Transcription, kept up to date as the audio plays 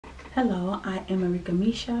Hello, I am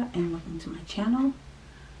Arickamisha and welcome to my channel.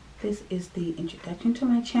 This is the introduction to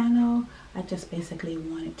my channel. I just basically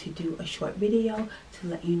wanted to do a short video to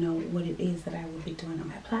let you know what it is that I will be doing on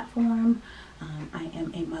my platform. I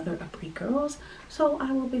am a mother of 3 girls, so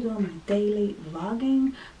I will be doing my daily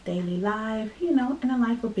vlogging, daily live, in the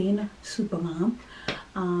life of being a super mom.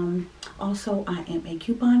 Also, I am a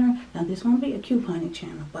couponer. Now, this won't be a couponing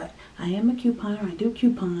channel, but I am a couponer. I do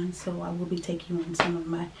coupons, so I will be taking you on some of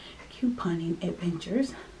my couponing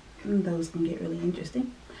adventures. And those can get really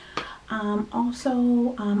interesting.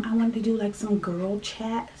 Also, I wanted to do like some girl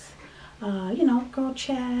chats, girl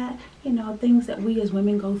chat, things that we as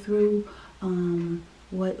women go through.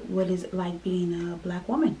 What is it like being a black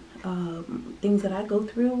woman? Things that I go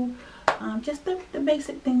through, just the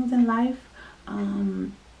basic things in life.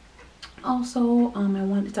 Also, I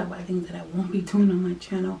wanted to talk about things that I won't be doing on my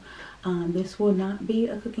channel. This will not be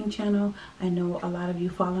a cooking channel. I know a lot of you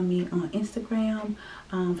follow me on Instagram.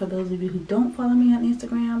 For those of you who don't follow me on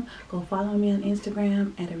Instagram, go follow me on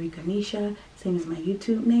Instagram at Arickamisha, same as my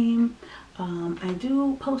YouTube name. I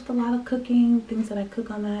do post a lot of cooking, things that I cook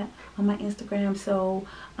on my Instagram. So,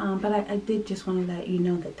 but I did just want to let you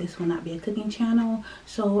know that this will not be a cooking channel.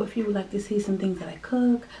 So if you would like to see some things that I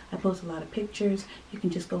cook, I post a lot of pictures. You can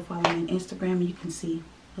just go follow me on Instagram and you can see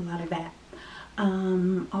a lot of that.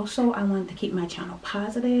 Also, I wanted to keep my channel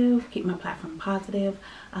positive, keep my platform positive.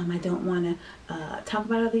 I don't want to talk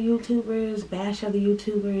about other YouTubers, bash other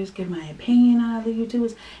YouTubers, give my opinion on other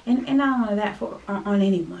YouTubers, and I don't want that on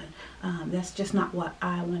anyone. That's just not what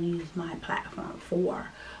I want to use my platform for.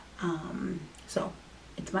 So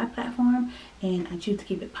it's my platform, and I choose to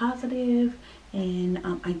keep it positive. And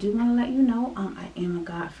I do want to let you know, I am a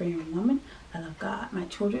God-fearing woman. I love God, my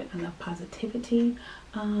children. I love positivity.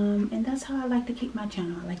 And that's how I like to keep my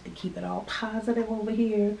channel. I like to keep it all positive over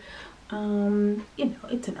here.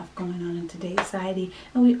 It's enough going on in today's society.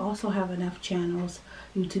 And we also have enough channels,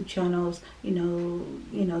 YouTube channels,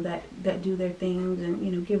 that do their things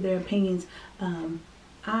and, give their opinions.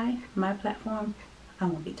 My platform, I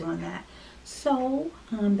won't be doing that. So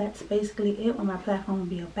that's basically it, what my platform will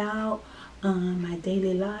be about. My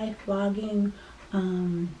daily life vlogging.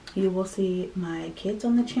 You will see my kids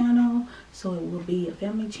on the channel, so it will be a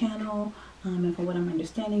family channel. And from what I'm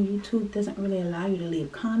understanding, YouTube doesn't really allow you to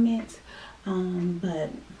leave comments, but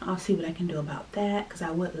I'll see what I can do about that, because I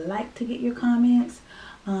would like to get your comments.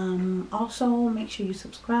 Also, make sure you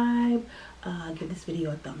subscribe, give this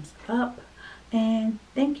video a thumbs up, and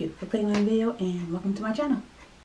thank you for clicking on the video, and welcome to my channel.